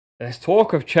There's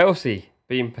talk of Chelsea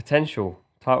being potential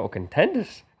title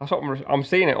contenders. That's what I'm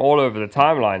seeing it all over the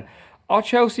timeline. Are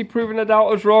Chelsea proving the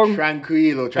doubters wrong?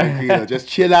 Tranquilo, tranquilo. Just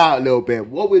chill out a little bit.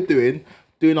 What we're doing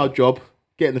our job,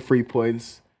 getting the 3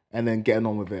 points, and then getting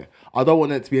on with it. I don't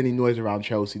want there to be any noise around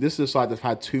Chelsea. This is a side that's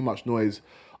had too much noise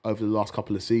over the last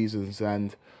couple of seasons,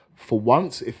 and for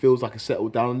once, it feels like it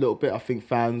settled down a little bit. I think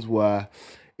fans were...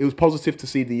 It was positive to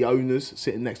see the owners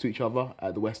sitting next to each other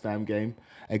at the West Ham game,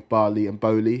 Egbali and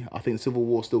Bowley. I think the civil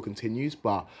war still continues, but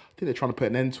I think they're trying to put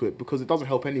an end to it because it doesn't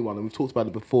help anyone. And we've talked about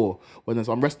it before. When there's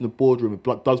unrest in the boardroom,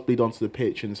 it does bleed onto the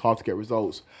pitch and it's hard to get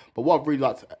results. But what I've really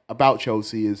liked about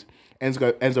Chelsea is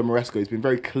Enzo Maresca has been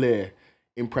very clear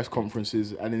in press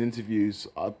conferences and in interviews.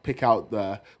 I pick out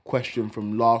the question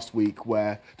from last week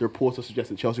where the reporter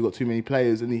suggested Chelsea got too many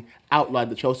players, and he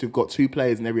outlined that Chelsea have got 2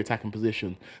 players in every attacking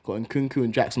position. Got Nkunku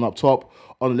and Jackson up top.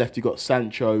 On the left, you've got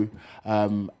Sancho,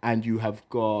 and you have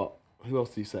got... Who else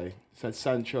did he say? He said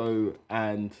Sancho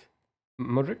and...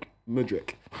 Mudryk.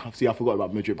 See, I forgot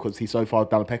about Mudryk because he's so far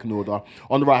down the pecking order.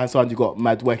 On the right-hand side, you've got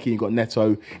Madueke, you've got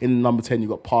Neto. In the number 10,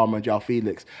 you've got Palmer and João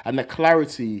Felix. And the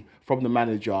clarity from the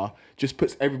manager just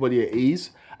puts everybody at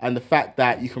ease. And the fact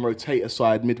that you can rotate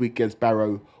aside midweek against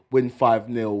Barrow, win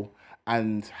 5-0,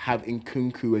 and have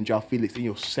Nkunku and João Felix in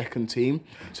your second team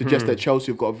suggests that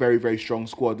Chelsea have got a very, very strong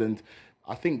squad. And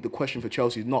I think the question for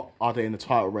Chelsea is not, are they in the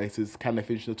title races? Can they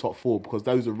finish in the top 4? Because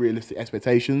those are realistic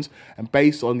expectations. And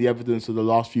based on the evidence of the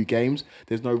last few games,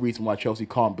 there's no reason why Chelsea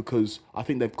can't, because I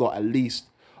think they've got at least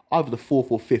either the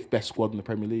 4th or 5th best squad in the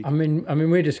Premier League. I mean,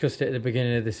 we discussed it at the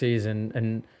beginning of the season,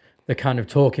 and the kind of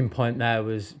talking point there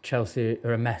was Chelsea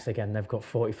are a mess again. They've got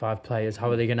 45 players. How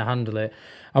are they going to handle it?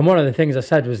 And one of the things I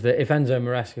said was that if Enzo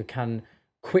Maresca can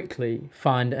quickly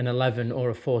find an 11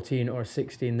 or a 14 or a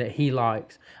 16 that he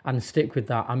likes and stick with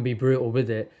that and be brutal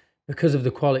with it, because of the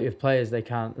quality of players they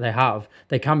can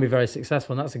be very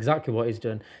successful. And that's exactly what he's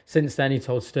done. Since then, he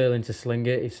told Sterling to sling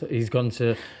it. He's gone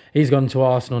to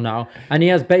Arsenal now, and he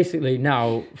has basically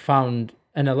now found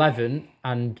an 11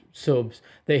 and subs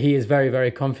that he is very, very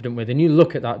confident with. And you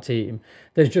look at that team,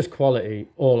 there's just quality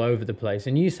all over the place.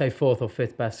 And you say 4th or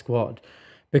 5th best squad.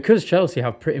 Because Chelsea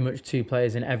have pretty much 2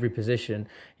 players in every position,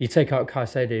 you take out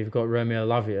Caicedo, you've got Romeo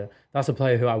Lavia. That's a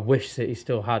player who I wish City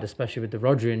still had, especially with the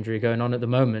Rodri injury going on at the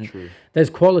moment. True. There's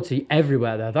quality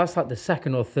everywhere there. That's like the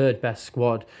 2nd or 3rd best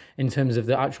squad in terms of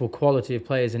the actual quality of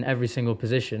players in every single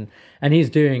position. And he's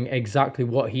doing exactly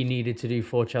what he needed to do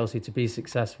for Chelsea to be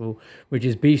successful, which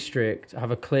is be strict,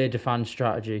 have a clear defined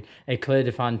strategy, a clear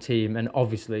defined team, and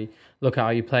obviously look at how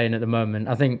you're playing at the moment.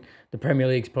 I think the Premier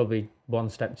League's probably one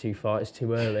step too far. It's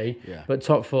too early. Yeah. But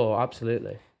top 4,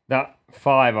 absolutely. That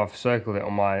 5, I've circled it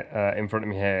on my in front of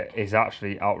me here, is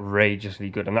actually outrageously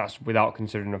good, and that's without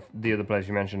considering the other players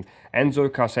you mentioned. Enzo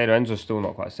Caicedo, Enzo's still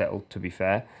not quite settled, to be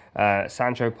fair.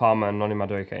 Sancho, Palmer, and Noni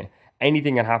Madueke.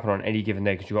 Anything can happen on any given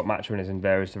day because you've got match winners in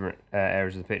various different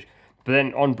areas of the pitch. But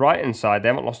then on Brighton's side, they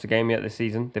haven't lost a game yet this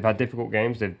season. They've had difficult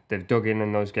games. They've dug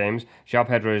in those games. João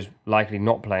Pedro is likely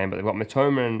not playing, but they've got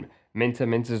Mitoma and Minter.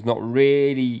 Minter's not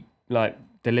really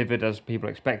delivered as people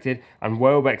expected, and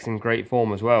Welbeck's in great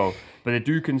form as well, but they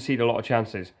do concede a lot of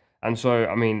chances. And so,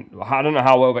 I mean, I don't know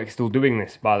how Welbeck's still doing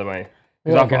this, by the way,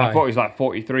 because I thought he was like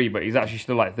 43, but he's actually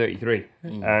still like 33.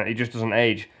 He just doesn't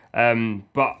age.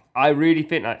 But I really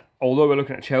think that although we're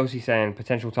looking at Chelsea saying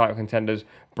potential title contenders,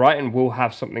 Brighton will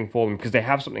have something for them, because they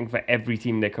have something for every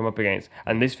team they come up against,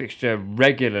 and this fixture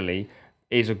regularly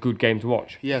is a good game to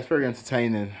watch. Yeah, it's very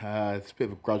entertaining. It's a bit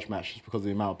of a grudge match just because of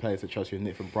the amount of players that Chelsea have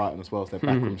nicked from Brighton as well as their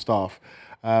backroom staff.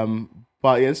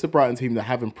 But yeah, it's the Brighton team that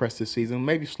have impressed this season.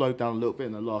 Maybe slowed down a little bit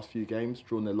in the last few games,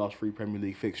 drawn their last 3 Premier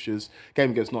League fixtures.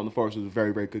 Game against Nottingham Forest was a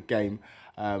very, very good game.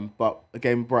 But a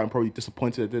game Brighton probably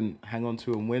disappointed they didn't hang on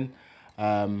to and win.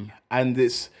 And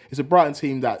it's a Brighton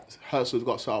team that Hertzler's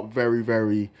got set up very,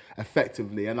 very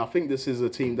effectively. And I think this is a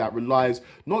team that relies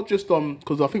not just on,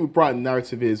 because I think with Brighton, the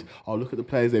narrative is, oh, look at the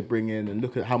players they bring in and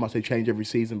look at how much they change every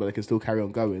season, but they can still carry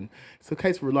on going. It's a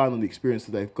case of relying on the experience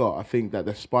that they've got. I think that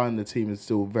the spine of the team is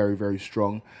still very, very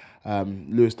strong.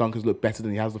 Lewis Duncan's looked better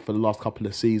than he has for the last couple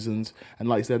of seasons. And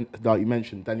like you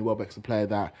mentioned, Danny Welbeck's a player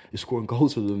that is scoring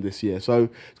goals for them this year. So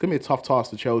it's going to be a tough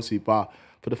task for Chelsea. But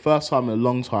for the first time in a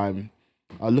long time,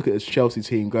 I look at this Chelsea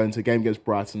team going to a game against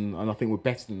Brighton, and I think we're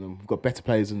better than them. We've got better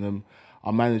players than them.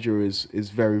 Our manager is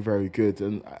very, very good.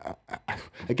 And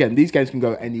again, these games can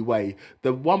go any way.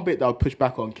 The one bit that I'll push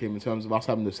back on, Kim, in terms of us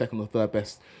having the 2nd or 3rd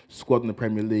best squad in the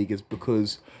Premier League is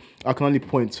because I can only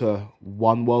point to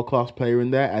one world-class player in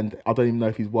there, and I don't even know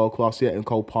if he's world-class yet in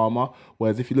Cole Palmer.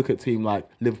 Whereas if you look at a team like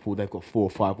Liverpool, they've got 4 or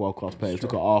 5 world-class players.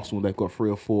 Look at Arsenal, they've got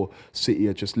 3 or 4. City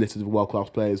are just listed with world-class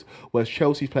players. Whereas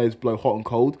Chelsea's players blow hot and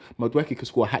cold. Madueke could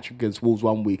score a hat-trick against Wolves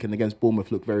one week, and against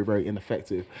Bournemouth look very, very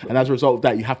ineffective. And as a result of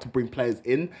that, you have to bring players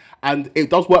in. And it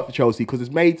does work for Chelsea because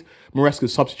it's made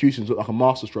Maresca's substitutions look like a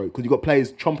masterstroke, because you've got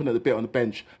players chomping at the bit on the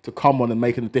bench to come on and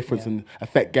making a difference and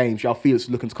affect games. João Felix is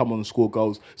looking to come on and score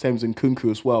goals, same as in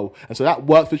Nkunku as well. And so that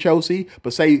works for Chelsea.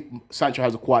 But say Sancho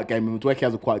has a quiet game and Madueke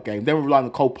has a quiet game, then we're relying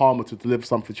on Cole Palmer to deliver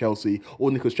something for Chelsea,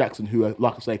 or Nicholas Jackson, who,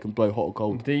 like I say, can blow hot or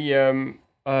cold.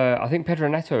 I think Pedro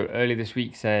Neto earlier this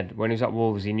week said when he was at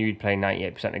Wolves, he knew he'd play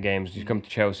 98% of games. He's come to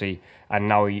Chelsea, and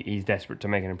now he's desperate to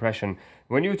make an impression.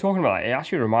 When you were talking about it, it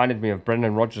actually reminded me of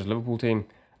Brendan Rodgers' Liverpool team.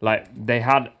 Like, they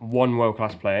had one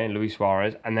world-class player in Luis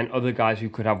Suarez, and then other guys who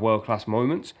could have world-class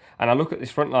moments. And I look at this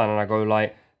front line and I go,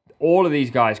 like, all of these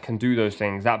guys can do those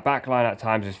things. That back line at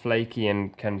times is flaky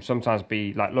and can sometimes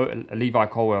be like Levi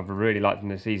Colwill. I've really liked him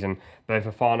this season, but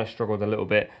Fofana struggled a little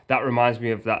bit. That reminds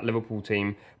me of that Liverpool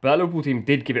team. But that Liverpool team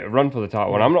did give it a run for the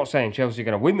title. And I'm not saying Chelsea are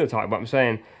going to win the title, but I'm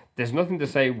saying there's nothing to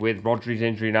say with Rodri's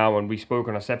injury now. And we spoke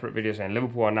on a separate video saying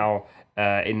Liverpool are now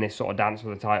in this sort of dance for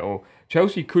the title.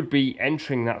 Chelsea could be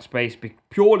entering that space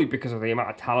purely because of the amount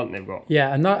of talent they've got.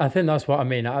 Yeah, and I think that's what I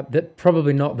mean.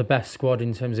 Probably not the best squad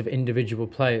in terms of individual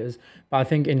players, but I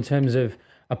think in terms of,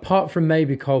 apart from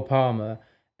maybe Cole Palmer,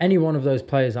 any one of those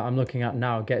players that I'm looking at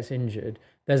now gets injured,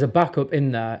 there's a backup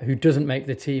in there who doesn't make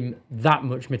the team that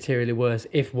much materially worse,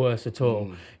 if worse at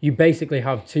all. You basically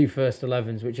have 2 first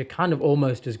 11s, which are kind of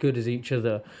almost as good as each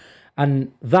other.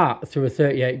 And that, through a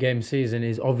 38-game season,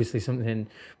 is obviously something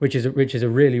which is a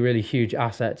really, really huge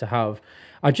asset to have.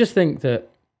 I just think that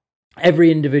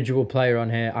every individual player on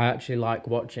here I actually like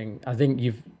watching. I think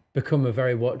you've become a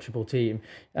very watchable team.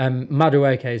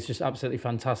 Madueke is just absolutely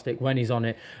fantastic when he's on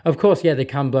it. Of course, yeah, they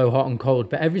can blow hot and cold,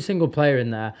 but every single player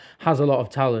in there has a lot of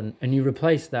talent, and you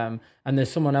replace them and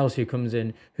there's someone else who comes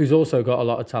in who's also got a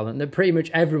lot of talent that pretty much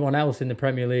everyone else in the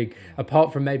Premier League,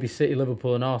 apart from maybe City,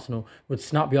 Liverpool and Arsenal, would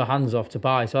snap your hands off to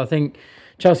buy. So I think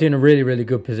Chelsea in a really, really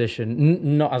good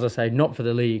position. Not, as I say, not for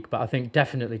the league, but I think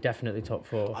definitely top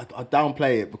 4. I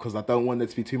downplay it because I don't want there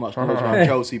to be too much knowledge around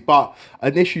Chelsea. But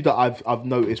an issue that I've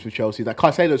noticed with Chelsea is that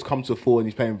Caicedo's come to the fore and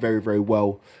he's playing very, very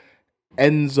well.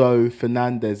 Enzo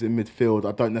Fernandez in midfield,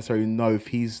 I don't necessarily know if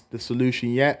he's the solution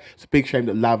yet. It's a big shame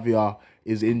that Lavia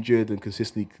is injured and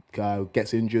consistently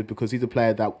gets injured, because he's a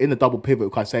player that, in a double pivot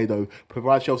with Caicedo,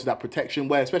 provides Chelsea that protection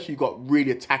where, especially you've got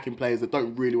really attacking players that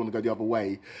don't really want to go the other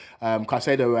way.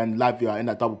 Caicedo and Lavia in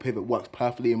that double pivot works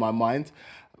perfectly in my mind.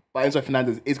 But Enzo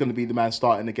Fernandez is going to be the man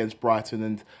starting against Brighton,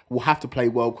 and will have to play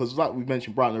well because, like we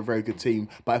mentioned, Brighton are a very good team.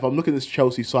 But if I'm looking at this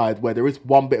Chelsea side, where there is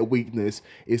one bit of weakness,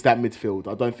 it's that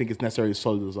midfield. I don't think it's necessarily as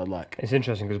solid as I'd like. It's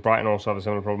interesting because Brighton also have a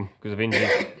similar problem because of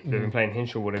injuries. They've been playing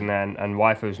Hinshelwood in there, and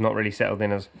Waifu's not really settled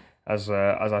in as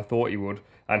I thought he would.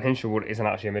 And Hinshelwood isn't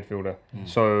actually a midfielder.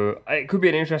 So it could be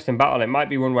an interesting battle. It might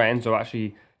be one where Enzo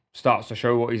actually starts to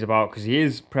show what he's about, because he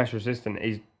is pressure resistant.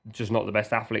 He's just not the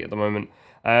best athlete at the moment.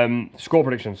 Score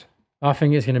predictions. I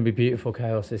think it's going to be beautiful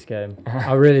chaos, this game.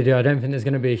 I really do. I don't think there's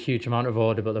going to be a huge amount of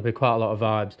order, but there'll be quite a lot of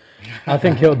vibes. I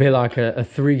think it'll be like a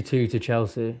 3-2 to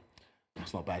Chelsea.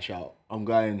 That's not a bad shout. I'm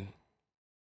going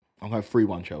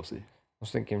 3-1 Chelsea. I was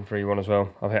thinking 3-1 as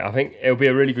well. I think it'll be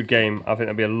a really good game. I think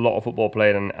there'll be a lot of football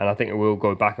played, and I think it will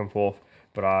go back and forth.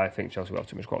 But I think Chelsea will have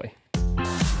too much quality.